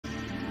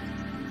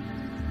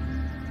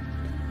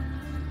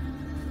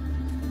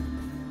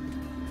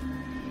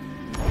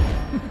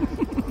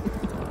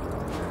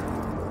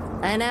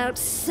An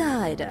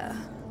outsider,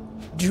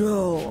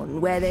 drawn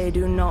where they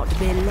do not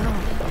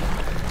belong.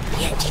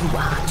 Yet you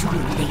are too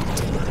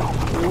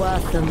late.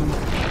 Wortham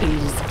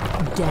is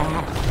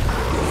dead.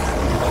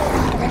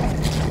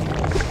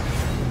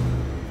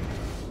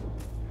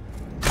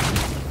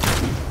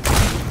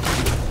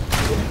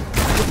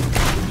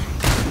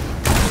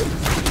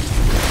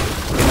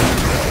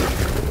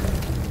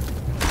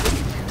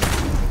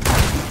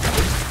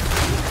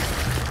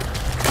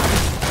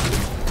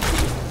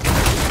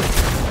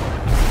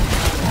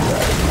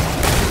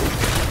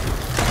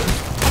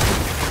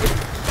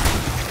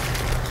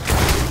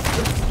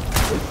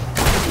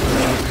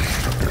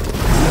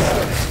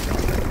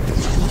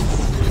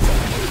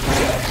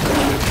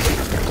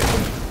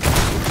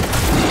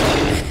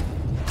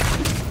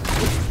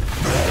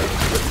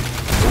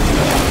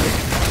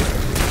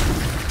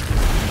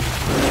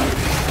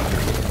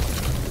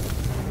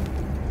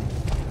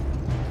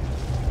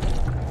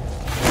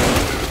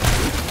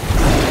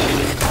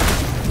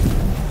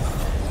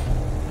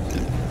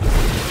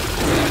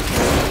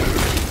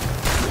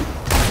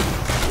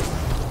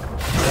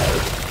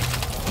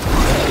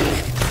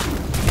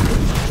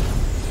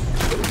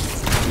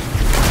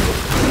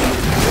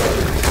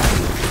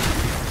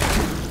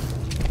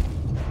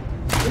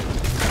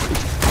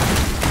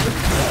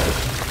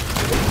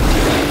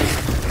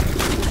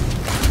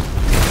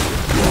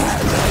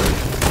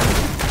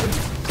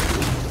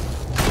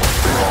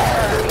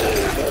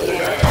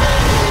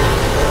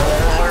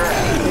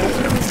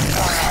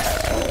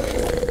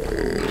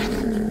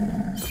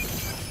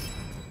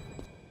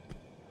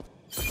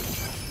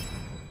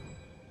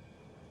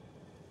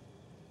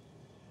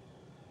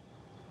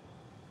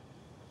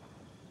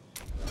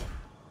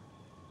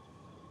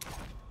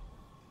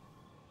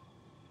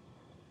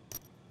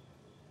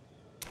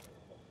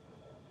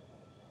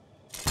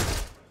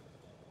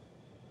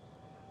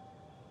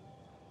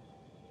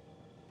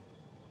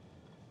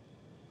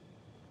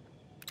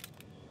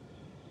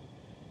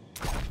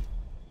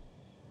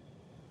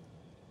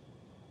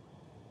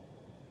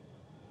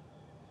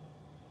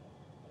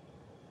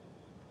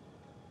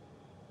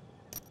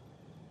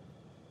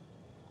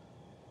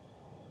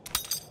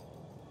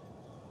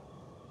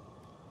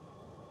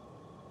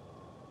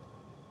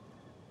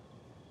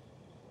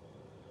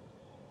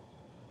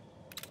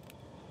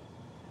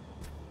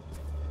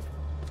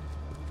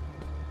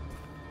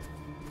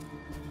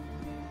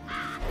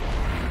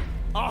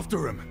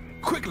 After him!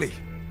 Quickly!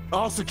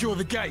 I'll secure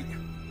the gate!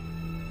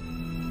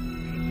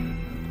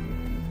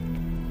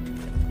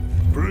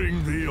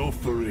 Bring the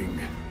offering.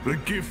 The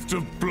gift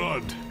of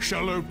blood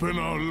shall open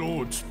our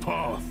Lord's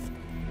path.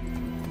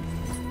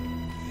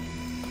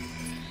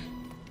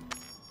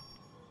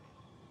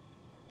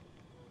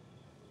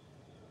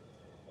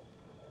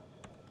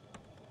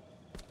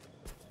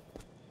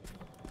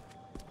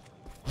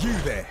 You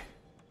there!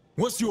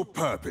 What's your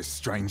purpose,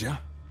 stranger?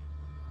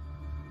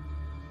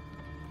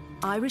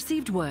 I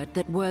received word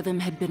that Wortham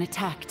had been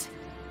attacked.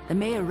 The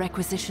mayor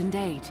requisitioned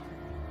aid.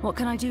 What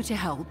can I do to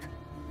help?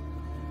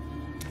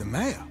 The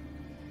mayor?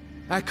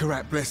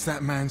 Akarat bless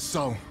that man's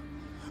soul.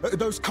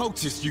 Those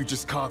cultists you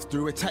just carved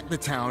through attacked the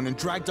town and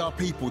dragged our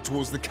people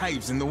towards the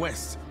caves in the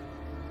west.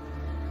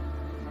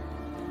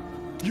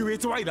 You here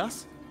to aid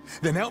us?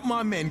 Then help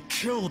my men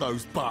kill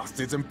those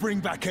bastards and bring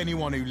back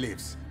anyone who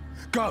lives.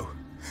 Go!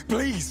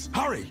 Please,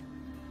 hurry!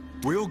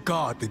 We'll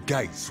guard the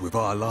gates with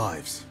our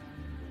lives.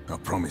 I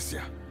promise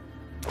you.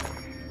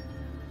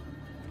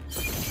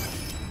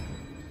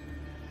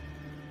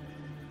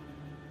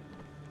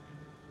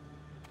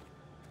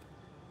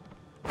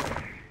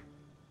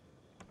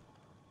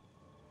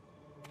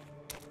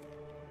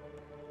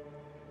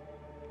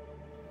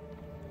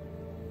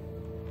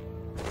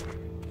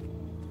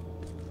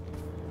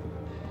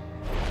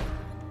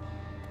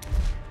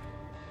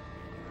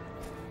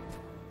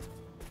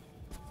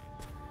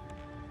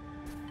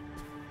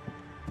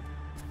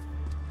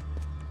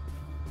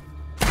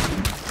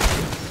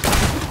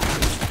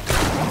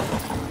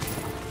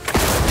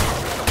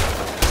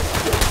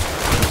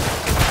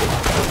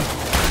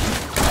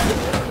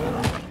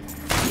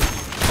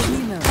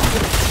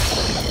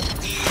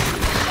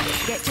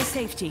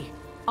 Safety.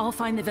 I'll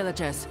find the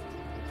villagers.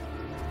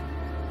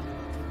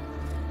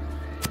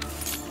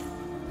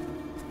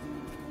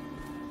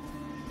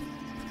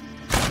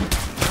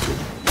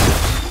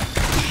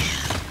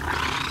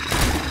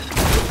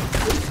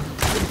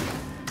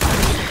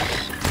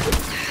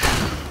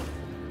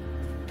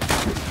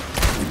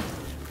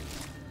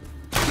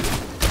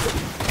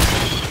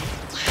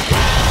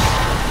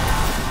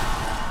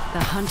 The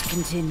hunt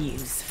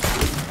continues.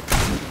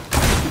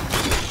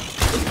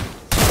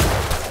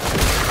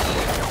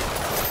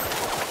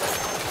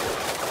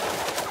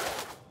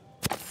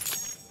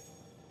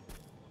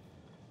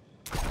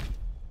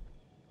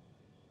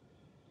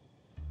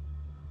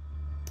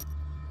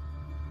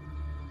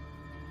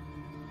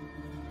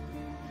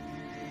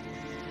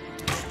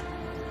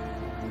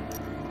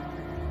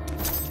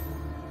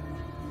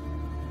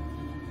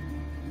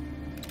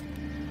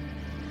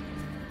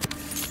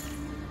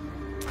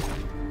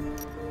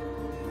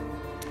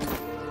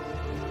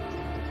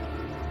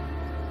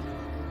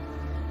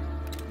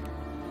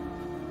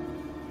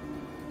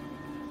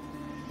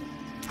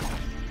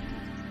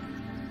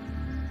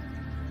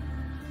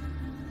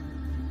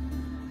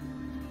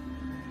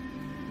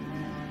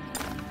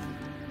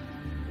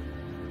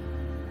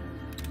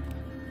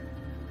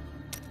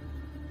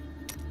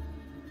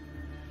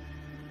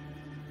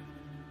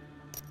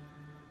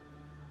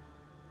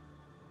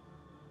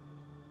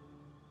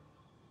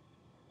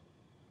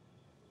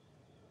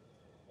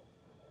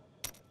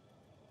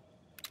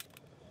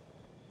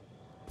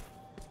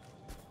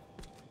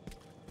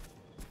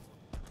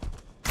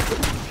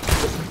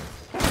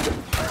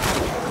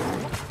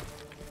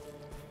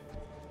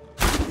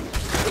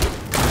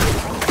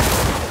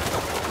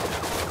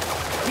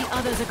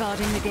 are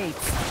guarding the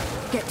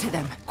gates. Get to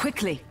them,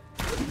 quickly.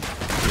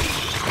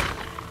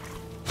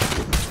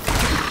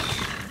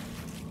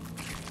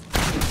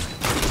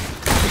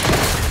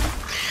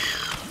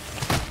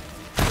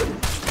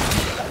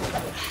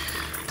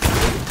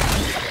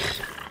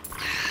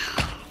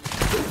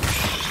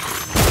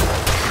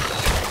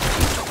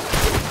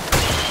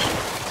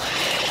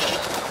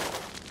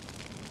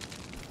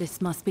 This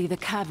must be the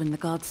cavern the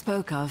god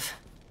spoke of.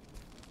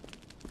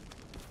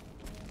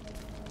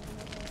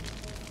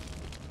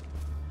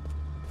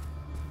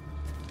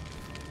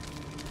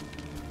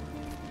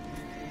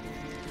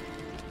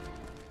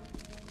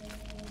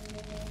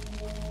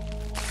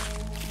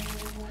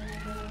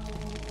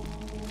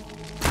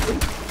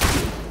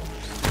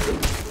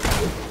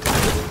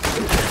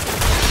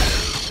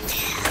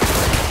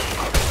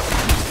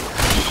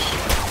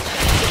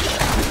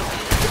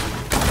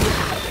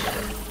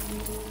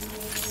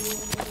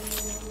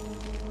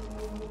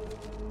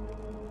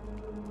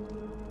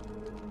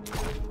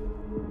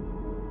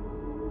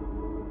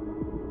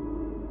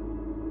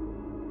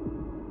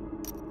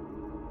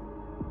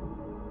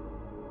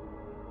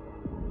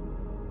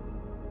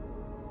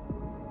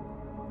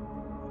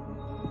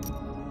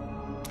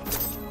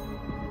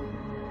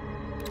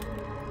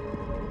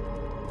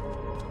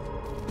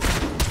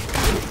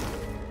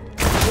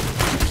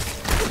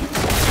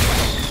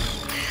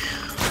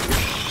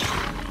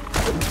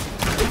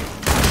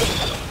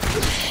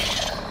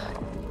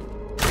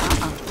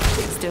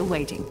 Still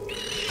waiting.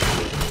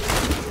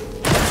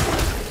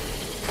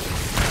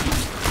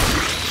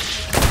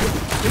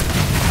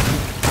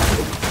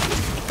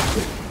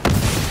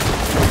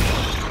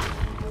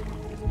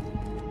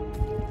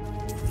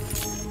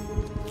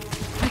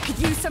 I could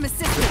use some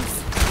assistance.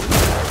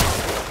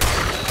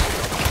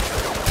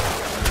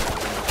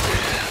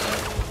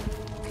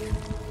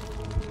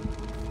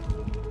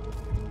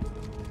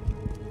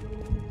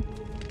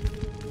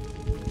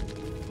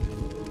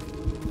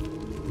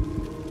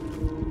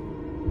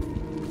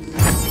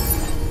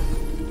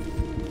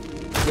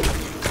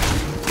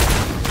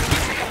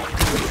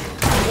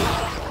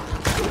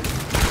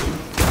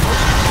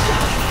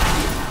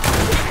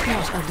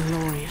 A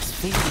glorious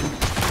feeling.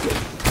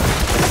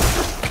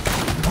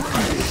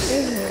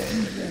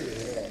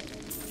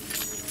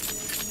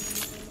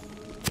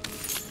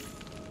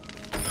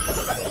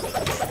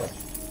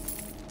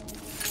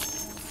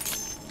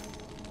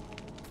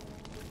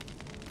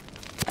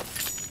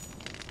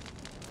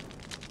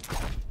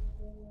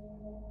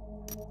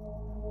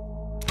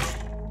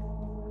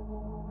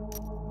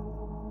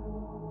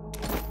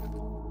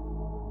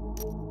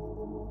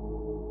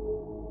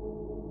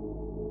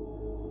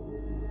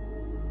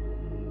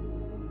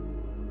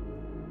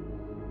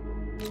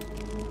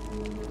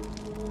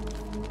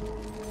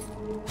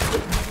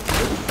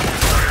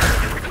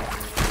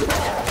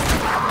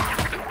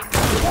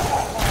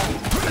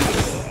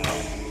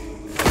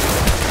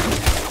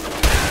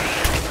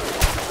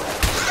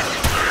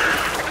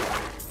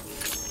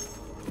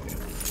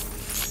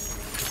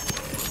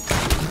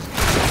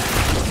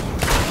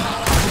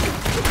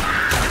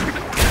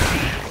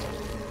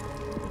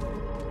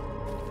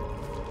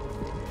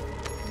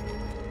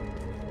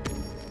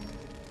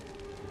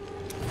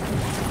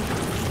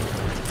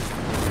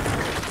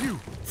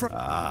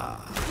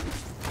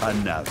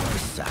 Another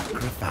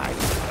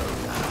sacrifice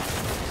arrives.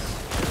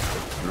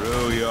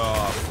 Through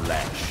your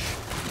flesh,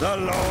 the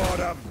Lord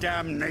of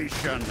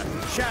Damnation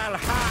shall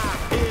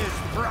have his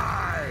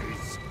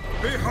prize.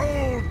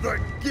 Behold the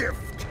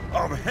gift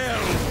of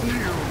Hell's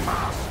new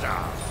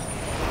master.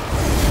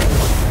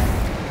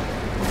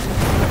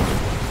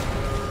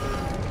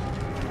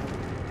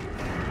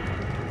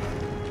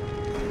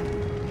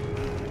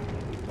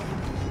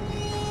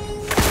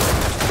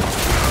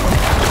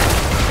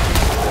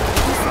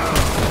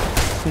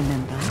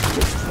 Remember?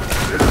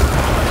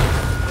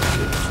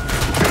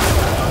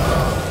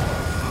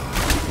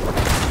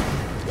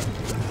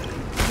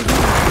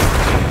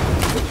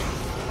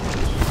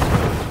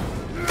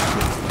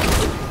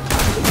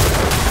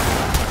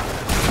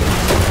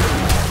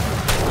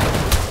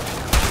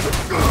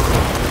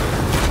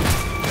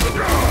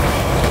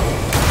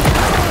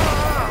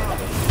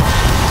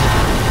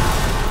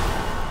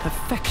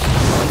 Perfection.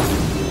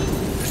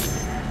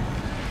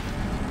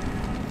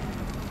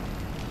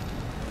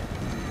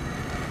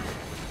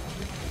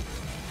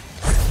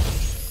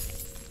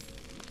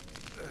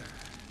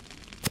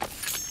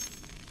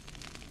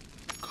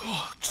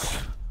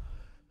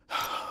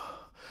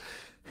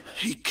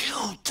 He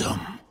killed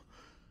them.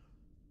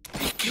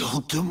 He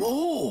killed them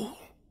all.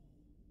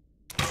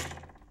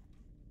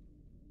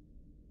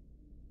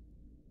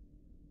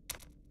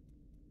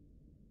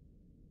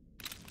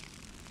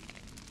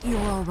 You're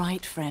all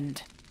right,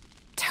 friend.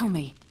 Tell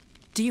me,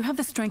 do you have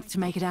the strength to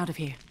make it out of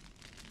here?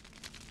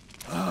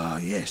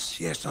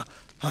 Yes,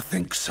 I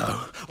think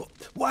so.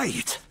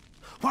 Wait!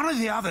 One of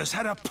the others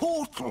had a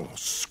portal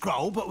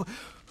scroll, but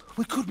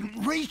we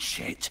couldn't reach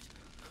it.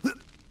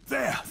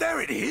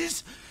 There it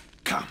is!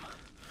 Come,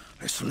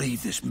 let's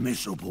leave this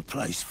miserable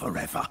place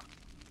forever.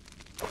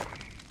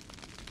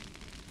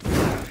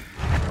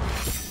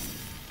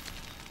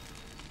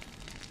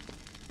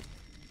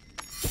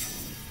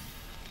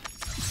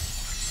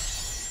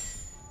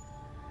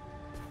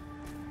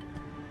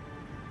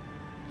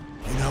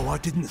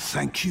 didn't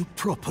thank you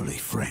properly,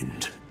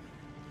 friend.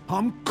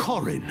 I'm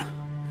Corin,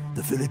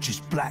 the village's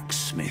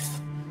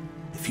blacksmith.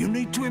 If you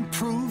need to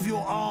improve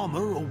your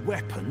armor or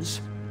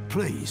weapons,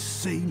 please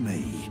see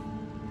me.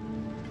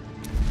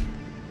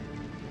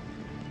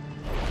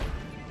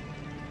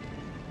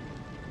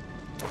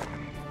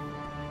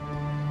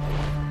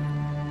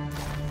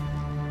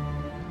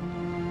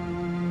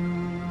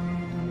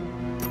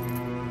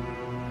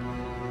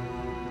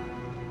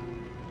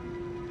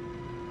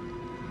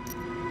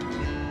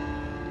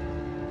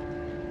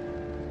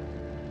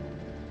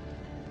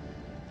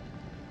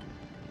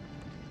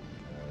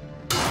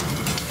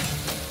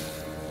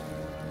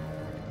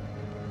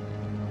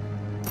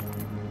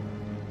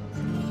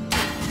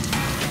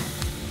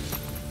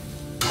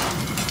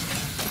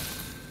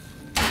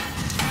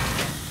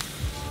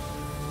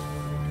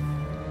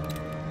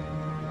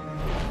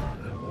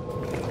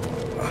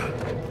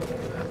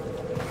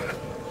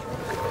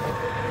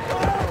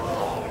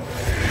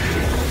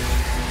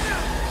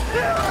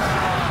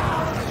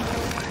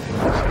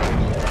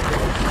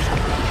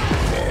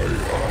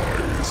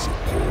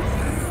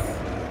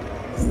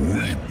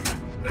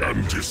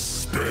 And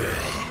despair,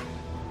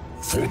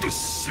 for the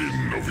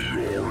sin of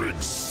your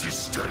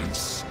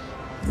existence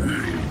will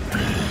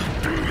be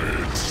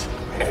bled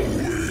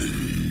away.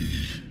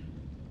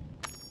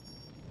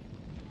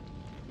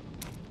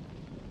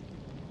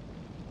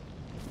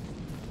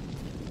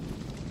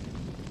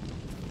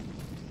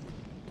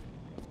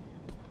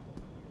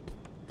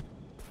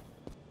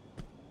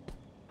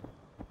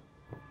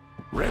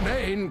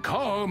 Remain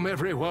calm,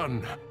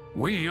 everyone.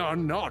 We are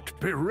not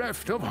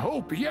bereft of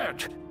hope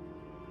yet.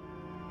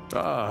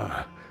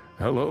 Ah,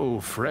 hello,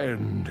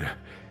 friend.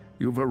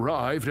 You've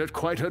arrived at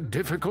quite a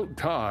difficult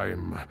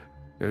time.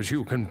 As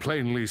you can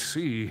plainly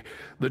see,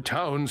 the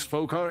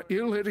townsfolk are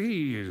ill at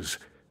ease.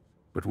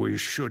 But we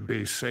should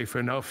be safe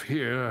enough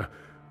here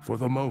for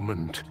the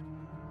moment.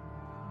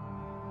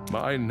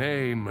 My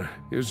name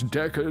is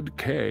Deckard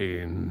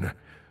Cain.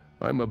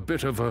 I'm a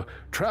bit of a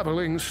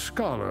traveling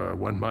scholar,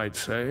 one might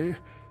say.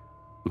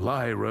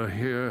 Lyra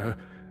here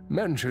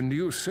mentioned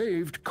you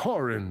saved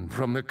Corin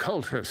from the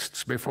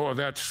cultists before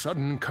that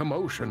sudden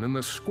commotion in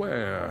the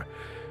square.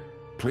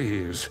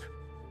 Please,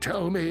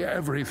 tell me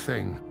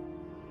everything.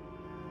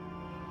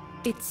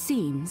 It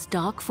seems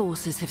dark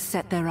forces have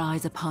set their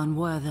eyes upon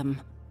Wortham.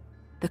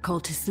 The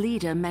cultist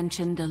leader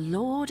mentioned a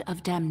Lord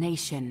of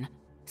Damnation,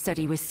 said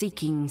he was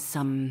seeking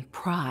some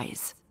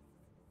prize.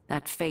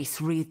 That face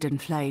wreathed in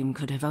flame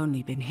could have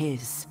only been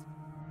his.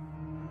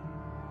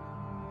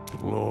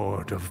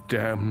 Lord of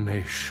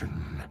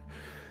Damnation.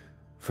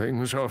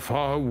 Things are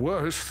far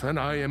worse than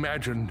I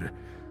imagined.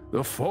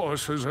 The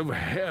forces of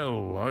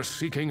hell are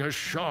seeking a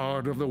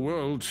shard of the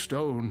World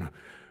Stone,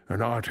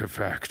 an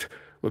artifact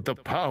with the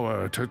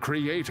power to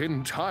create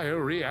entire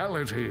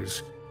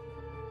realities.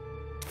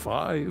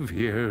 5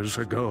 years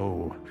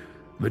ago,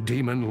 the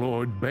demon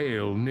Lord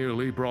Baal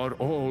nearly brought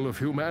all of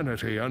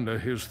humanity under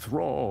his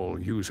thrall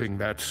using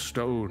that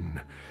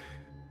stone.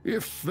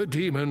 If the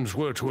demons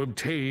were to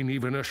obtain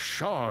even a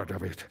shard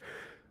of it,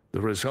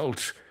 the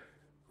results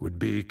would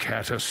be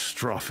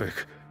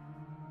catastrophic.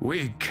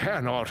 We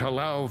cannot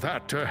allow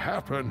that to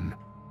happen.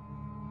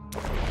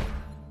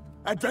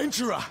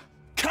 Adventurer!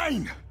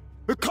 Cain!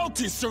 The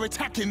cultists are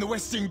attacking the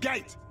Western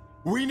Gate!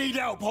 We need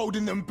help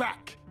holding them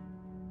back!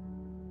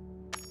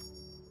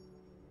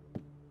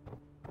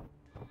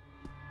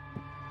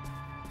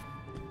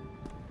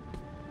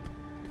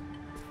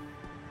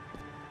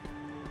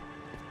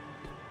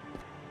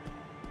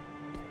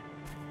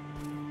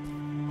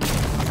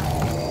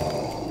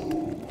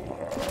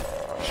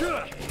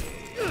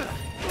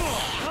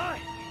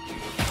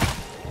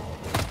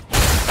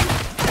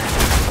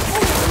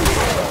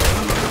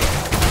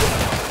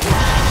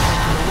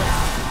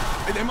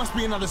 There must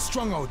be another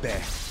stronghold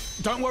there.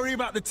 Don't worry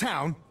about the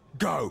town.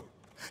 Go.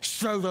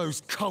 Show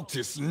those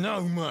cultists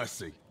no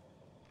mercy.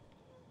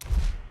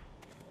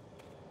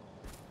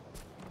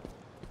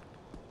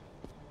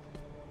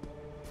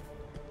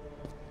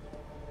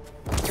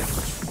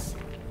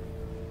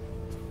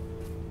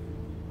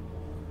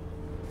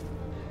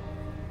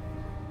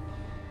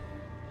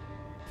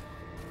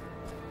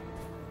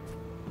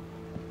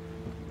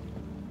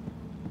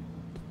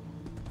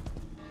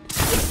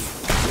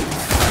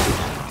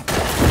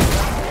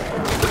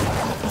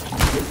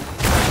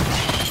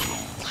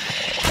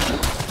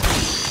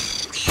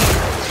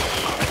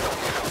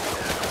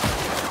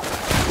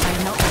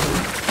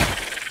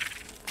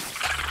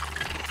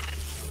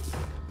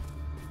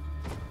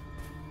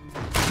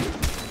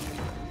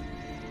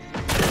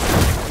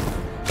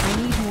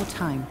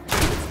 Time.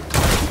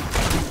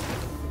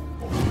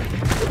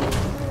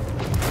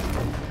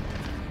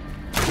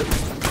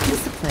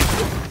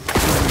 Discipline.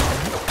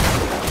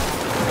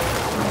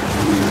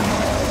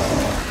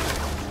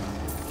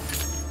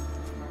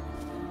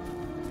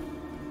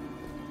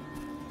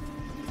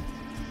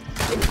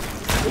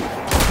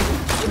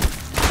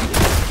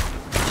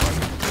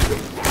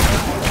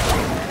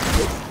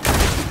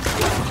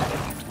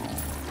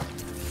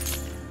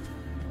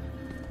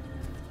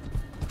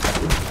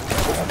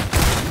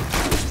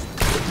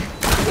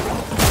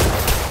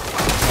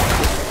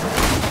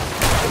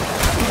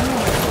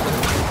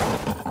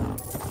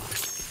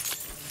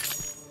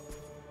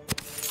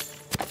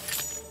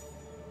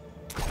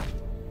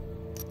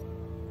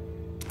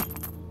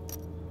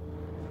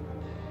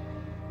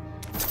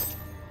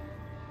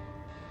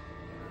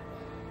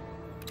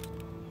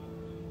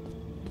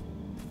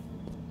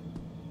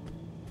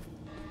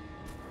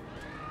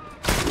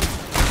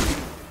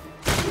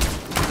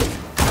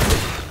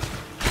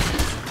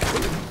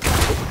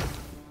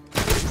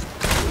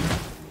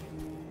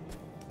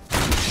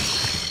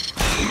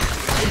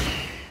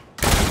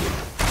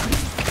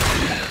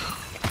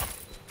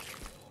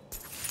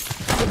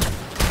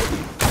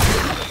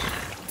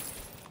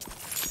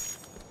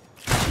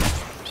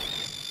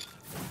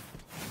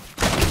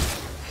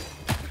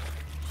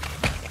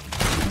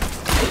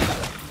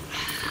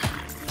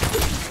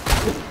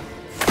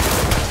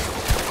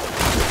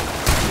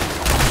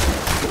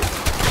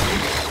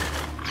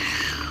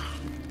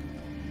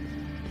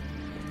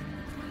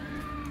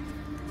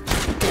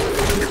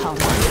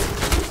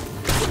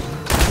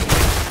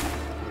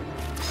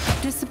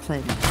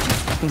 Discipline,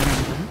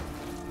 remember?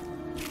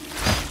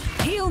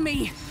 Heal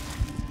me!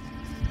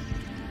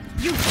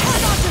 You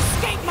cannot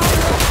escape my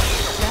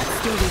wrath! That's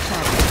still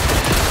recharging.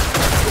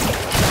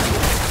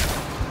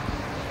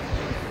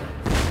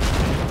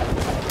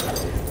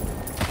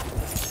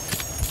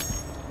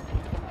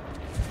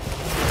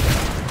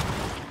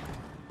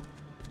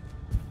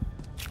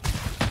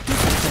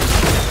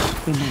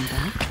 Remember?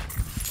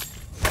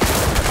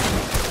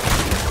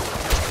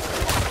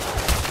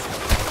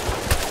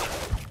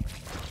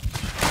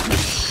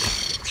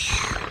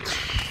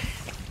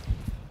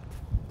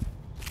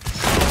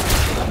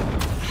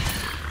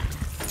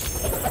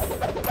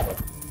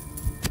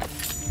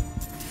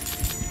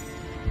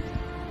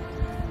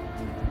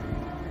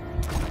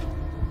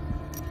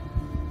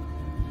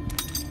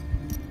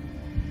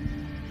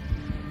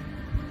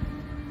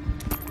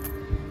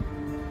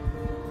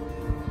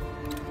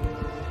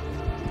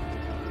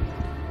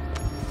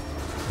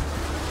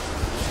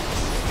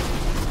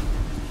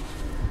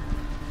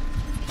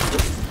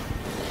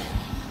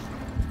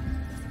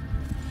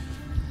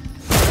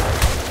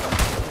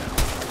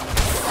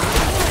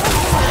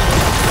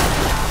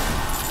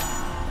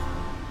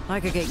 I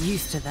could get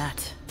used to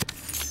that.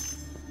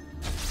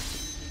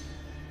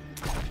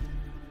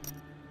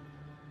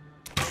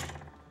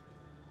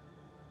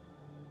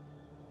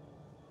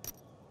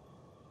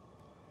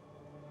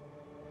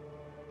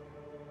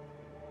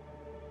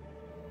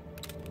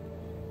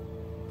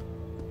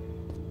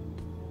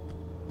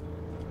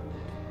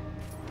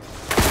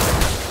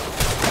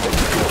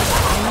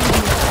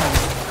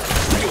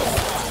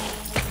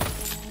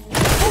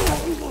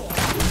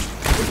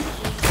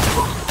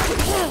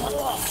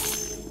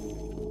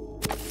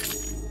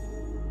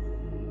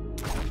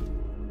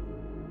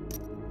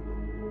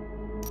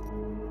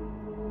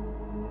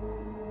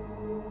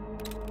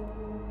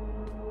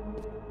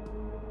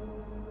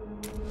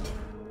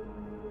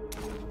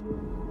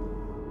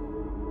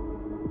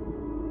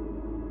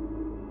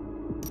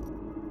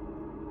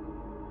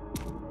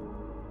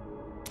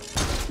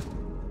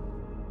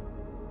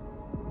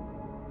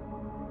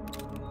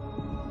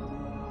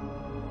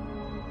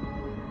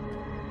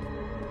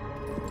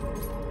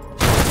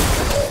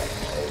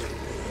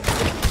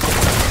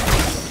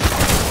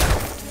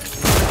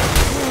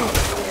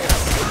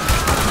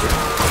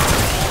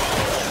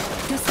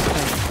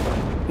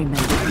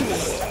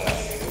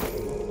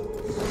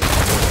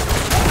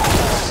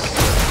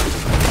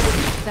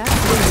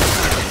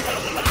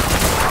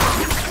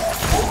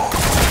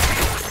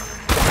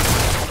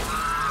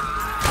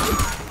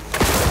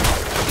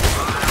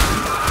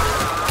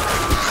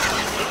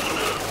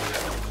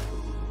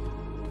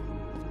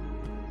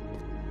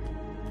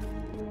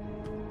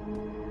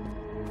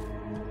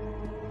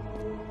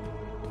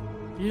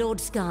 Lord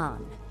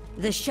Skarn,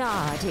 the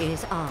shard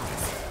is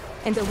ours,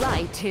 and the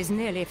rite is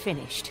nearly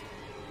finished.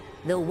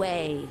 The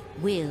way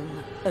will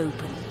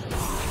open.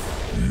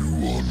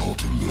 You are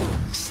not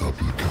alone,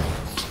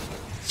 supplicant.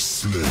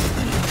 Slay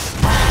these.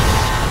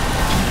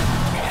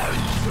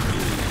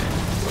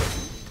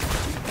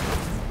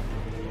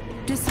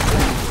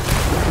 Discipline.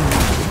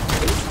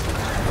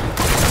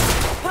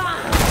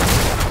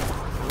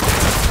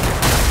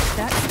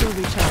 That's still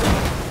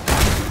recharging.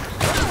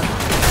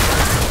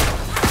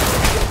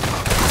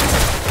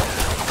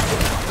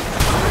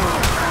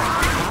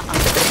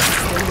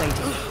 Still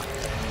waiting.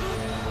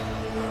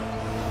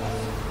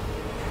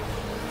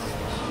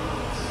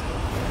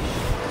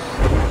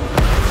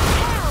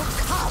 Hell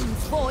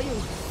comes for you!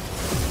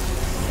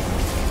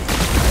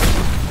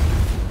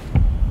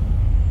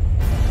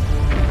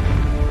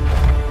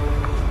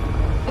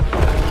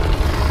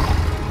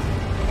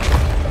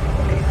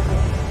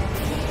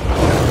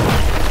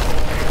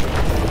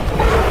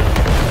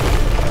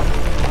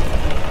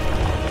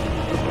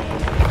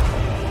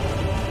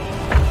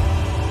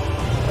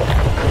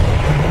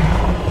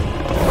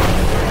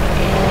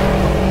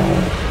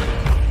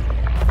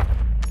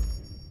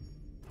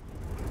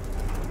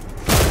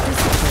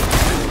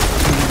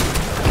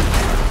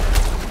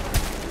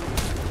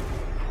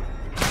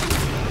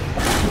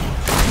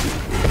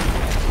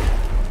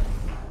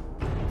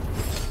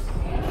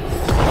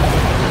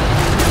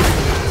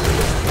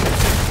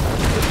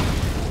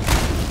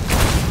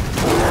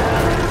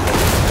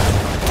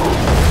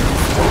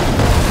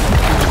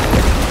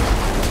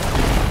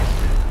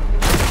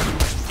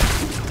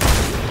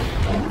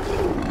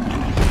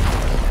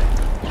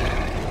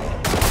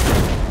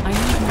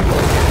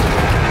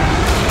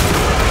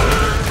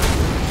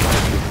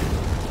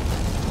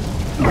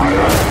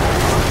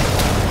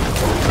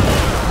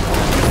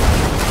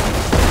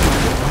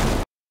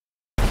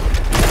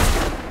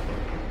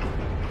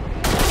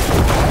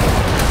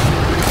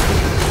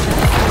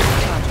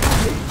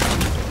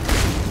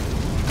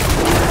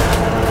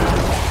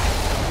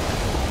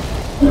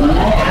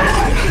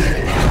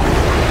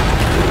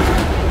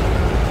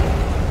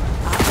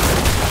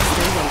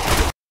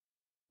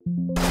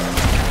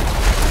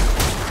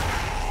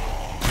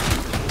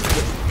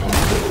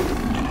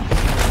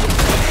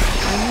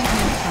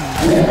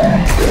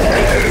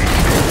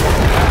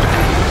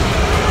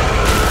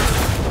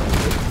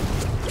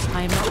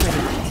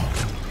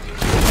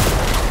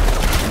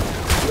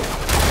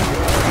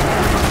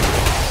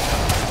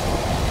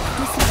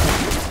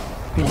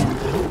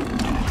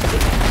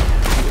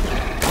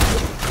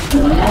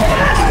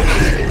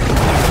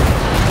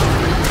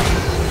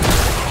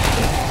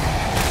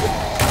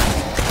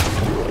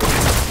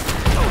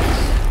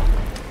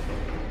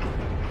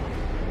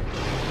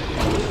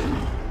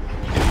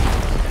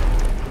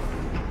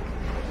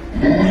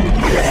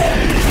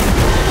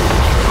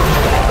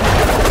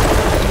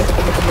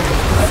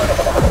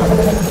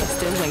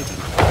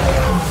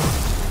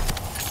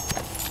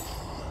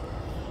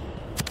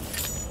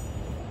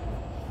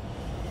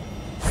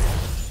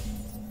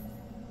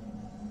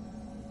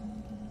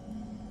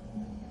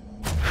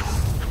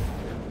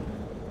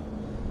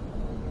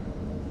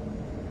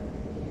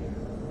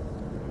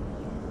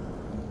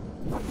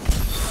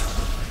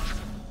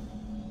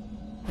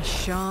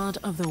 Shard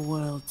of the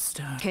World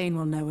Stone. Cain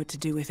will know what to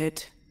do with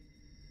it.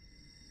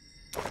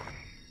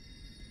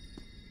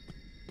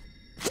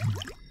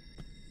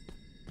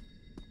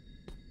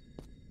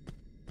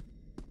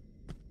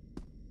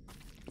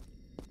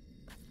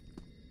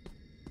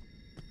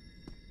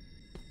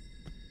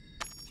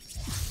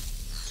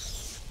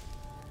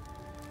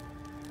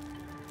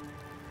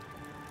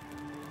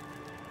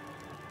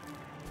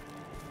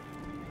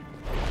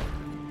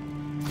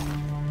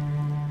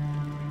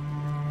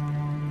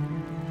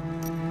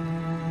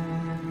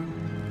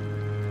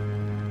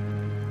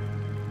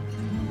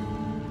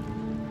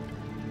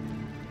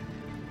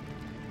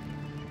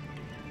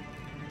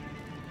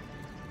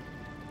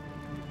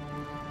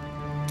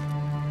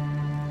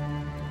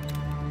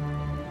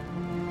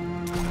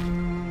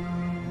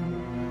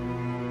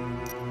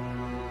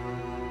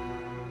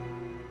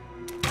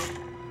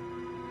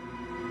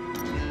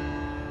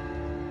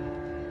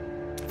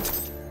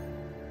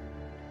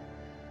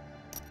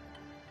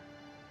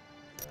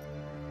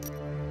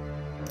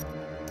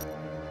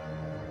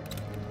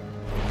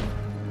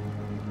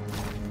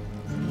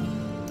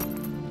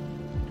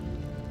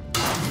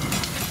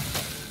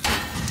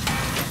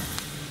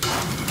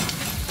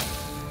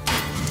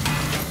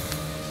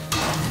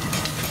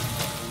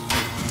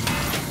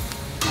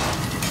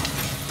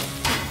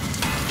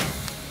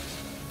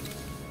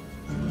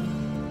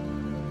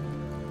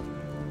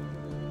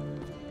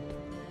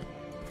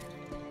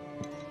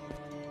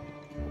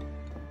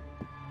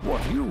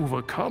 What you've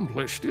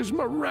accomplished is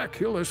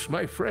miraculous,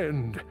 my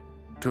friend.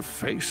 To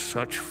face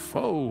such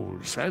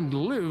foes and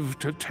live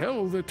to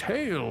tell the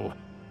tale.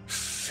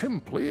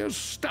 Simply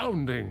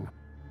astounding.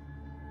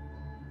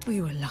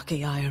 We were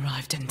lucky I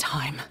arrived in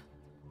time.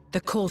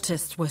 The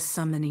cultists were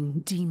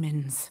summoning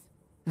demons.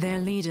 Their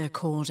leader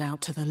called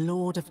out to the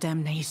Lord of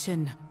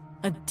Damnation,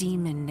 a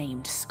demon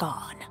named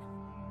Skarn.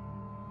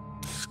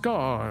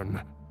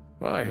 Skarn?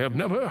 I have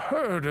never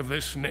heard of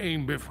this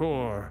name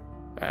before.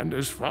 And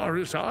as far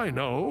as I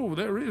know,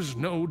 there is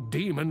no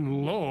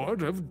demon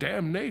Lord of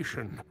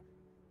Damnation.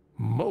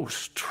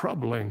 Most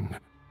troubling.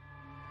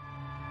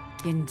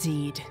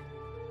 Indeed.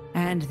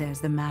 And there's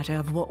the matter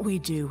of what we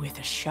do with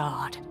a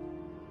shard.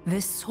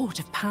 This sort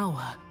of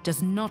power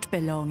does not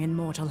belong in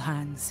mortal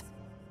hands.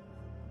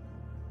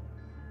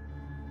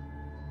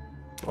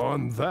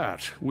 On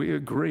that, we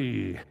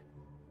agree.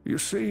 You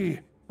see,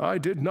 I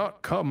did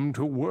not come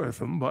to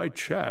Wortham by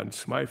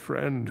chance, my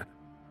friend.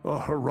 A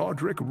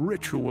Herodric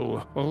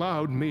ritual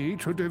allowed me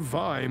to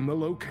divine the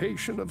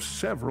location of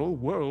several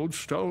World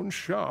Stone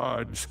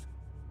shards.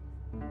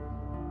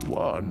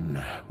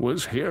 One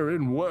was here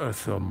in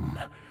Wortham.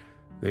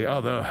 The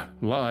other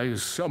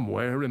lies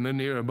somewhere in the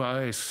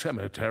nearby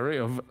cemetery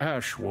of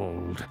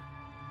Ashwold.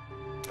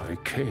 I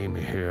came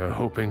here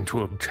hoping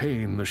to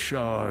obtain the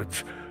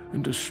shards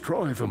and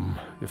destroy them,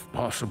 if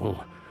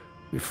possible,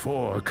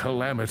 before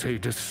calamity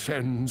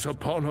descends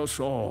upon us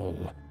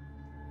all.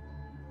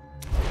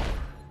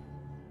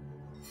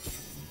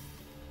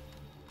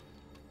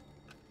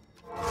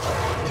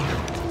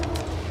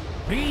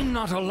 Be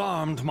not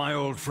alarmed, my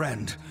old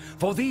friend,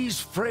 for these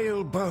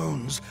frail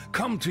bones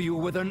come to you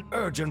with an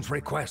urgent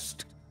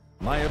request.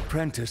 My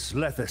apprentice,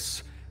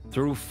 Lethis,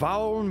 through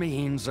foul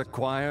means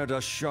acquired a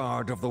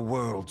shard of the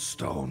World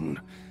Stone.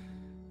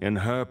 In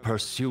her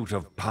pursuit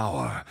of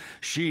power,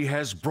 she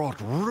has brought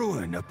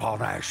ruin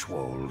upon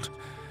Ashwold.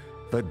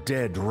 The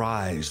dead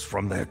rise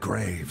from their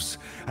graves,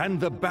 and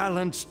the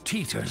balance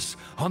teeters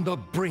on the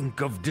brink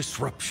of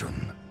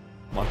disruption.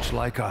 Much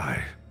like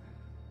I.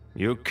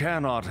 You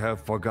cannot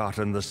have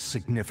forgotten the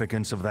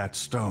significance of that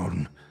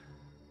stone,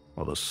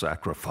 or the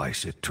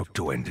sacrifice it took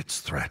to end its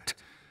threat.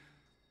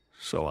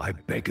 So I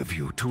beg of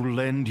you to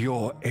lend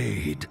your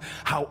aid,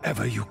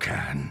 however you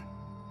can.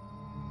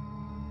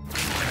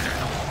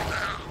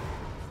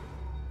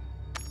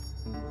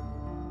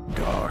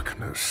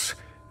 Darkness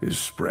is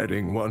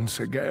spreading once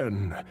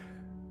again,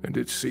 and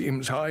it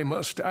seems I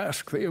must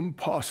ask the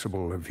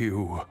impossible of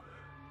you.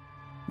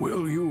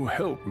 Will you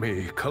help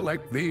me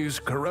collect these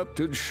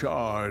corrupted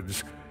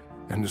shards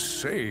and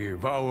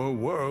save our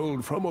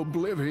world from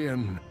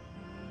oblivion?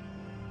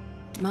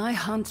 My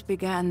hunt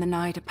began the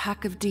night a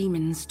pack of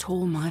demons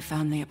tore my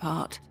family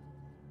apart.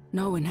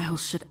 No one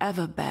else should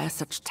ever bear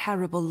such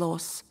terrible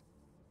loss.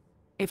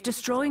 If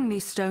destroying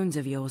these stones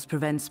of yours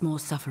prevents more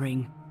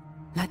suffering,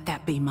 let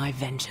that be my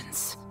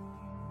vengeance.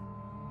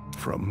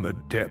 From the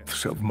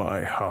depths of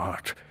my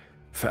heart,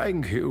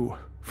 thank you,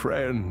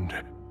 friend.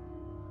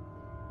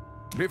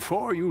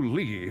 Before you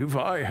leave,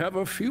 I have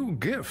a few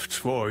gifts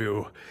for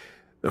you.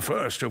 The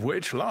first of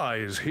which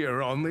lies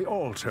here on the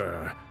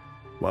altar.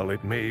 While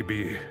it may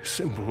be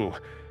simple,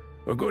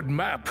 a good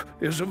map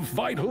is of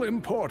vital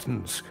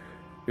importance.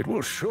 It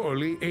will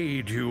surely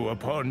aid you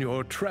upon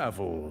your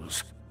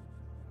travels.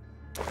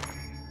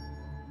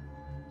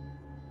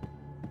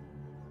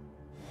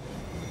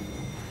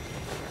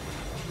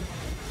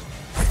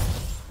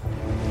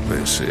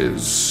 This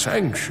is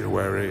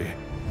Sanctuary.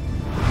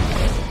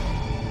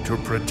 To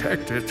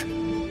protect it,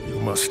 you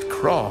must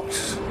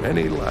cross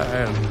many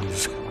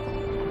lands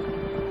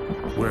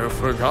where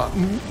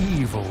forgotten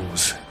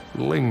evils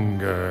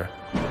linger.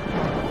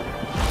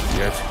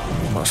 Yet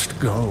we must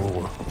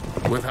go,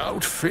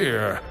 without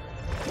fear,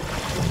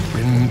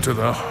 into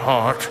the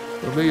heart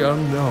of the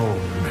unknown.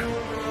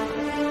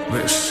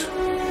 This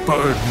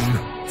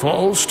burden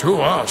falls to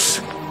us.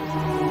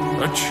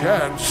 A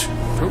chance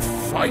to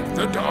fight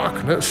the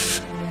darkness.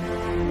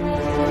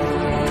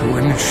 To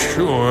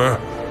ensure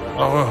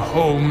our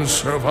home's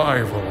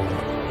survival.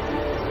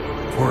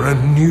 For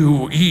a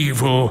new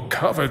evil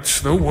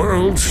covets the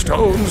World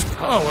Stone's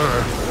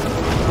power.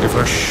 If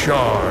a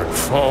shard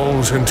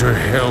falls into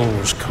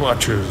Hell's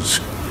clutches,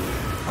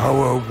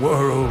 our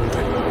world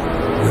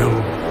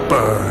will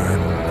burn.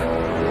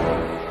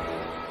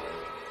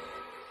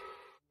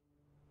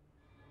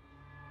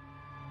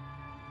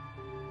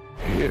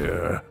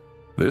 Here,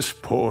 this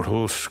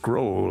portal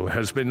scroll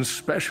has been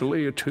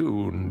specially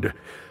attuned.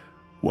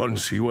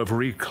 Once you have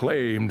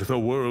reclaimed the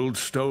World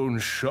Stone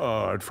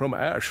shard from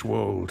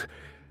Ashwold,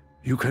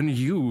 you can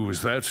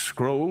use that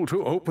scroll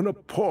to open a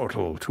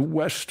portal to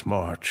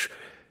Westmarch.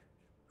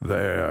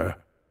 There,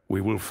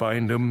 we will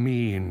find a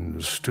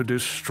means to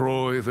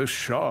destroy the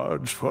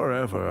shards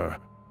forever.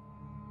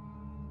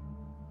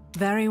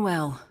 Very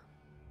well.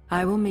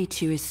 I will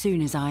meet you as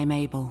soon as I am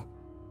able.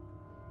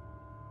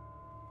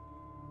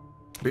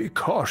 Be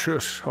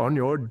cautious on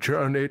your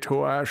journey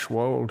to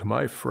Ashwold,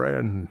 my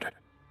friend.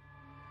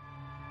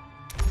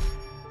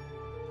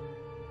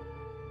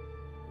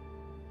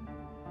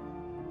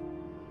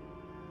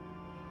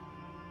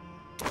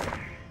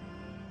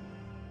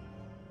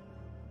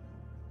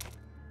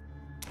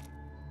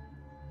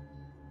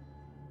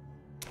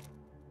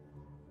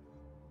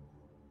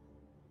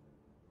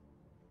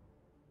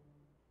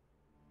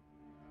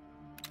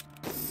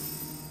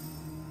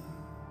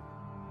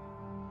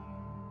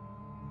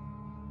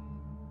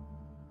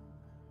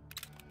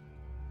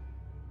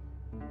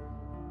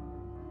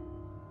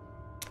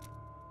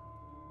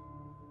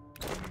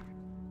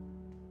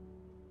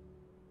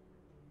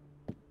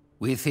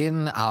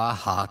 Within our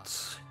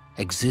hearts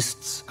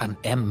exists an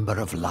ember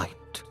of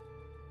light.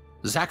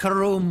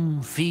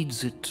 Zakarum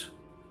feeds it,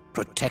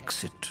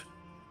 protects it.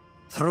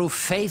 Through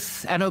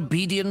faith and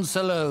obedience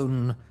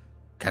alone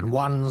can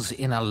one's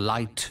inner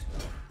light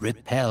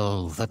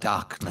repel the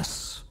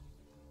darkness.